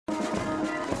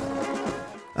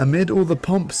Amid all the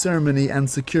pomp, ceremony and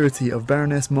security of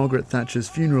Baroness Margaret Thatcher's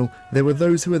funeral, there were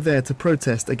those who were there to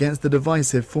protest against the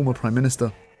divisive former Prime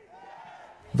Minister.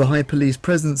 The High Police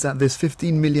presence at this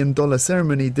 $15 million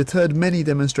ceremony deterred many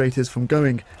demonstrators from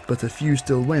going, but a few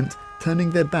still went, turning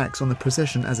their backs on the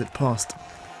procession as it passed.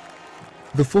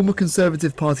 The former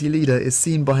Conservative Party leader is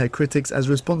seen by her critics as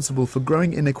responsible for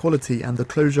growing inequality and the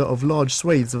closure of large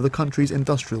swathes of the country's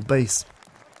industrial base.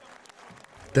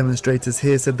 Demonstrators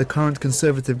here said the current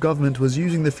Conservative government was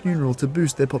using the funeral to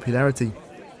boost their popularity.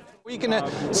 We're going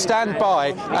to stand by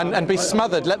and be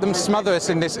smothered, let them smother us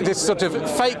in this sort of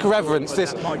fake reverence,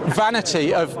 this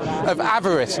vanity of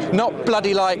avarice, not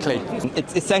bloody likely.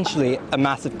 It's essentially a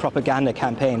massive propaganda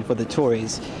campaign for the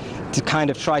Tories to kind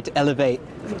of try to elevate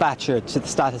Thatcher to the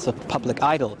status of public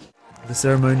idol. The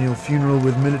ceremonial funeral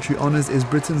with military honours is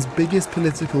Britain's biggest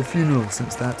political funeral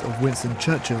since that of Winston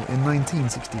Churchill in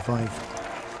 1965.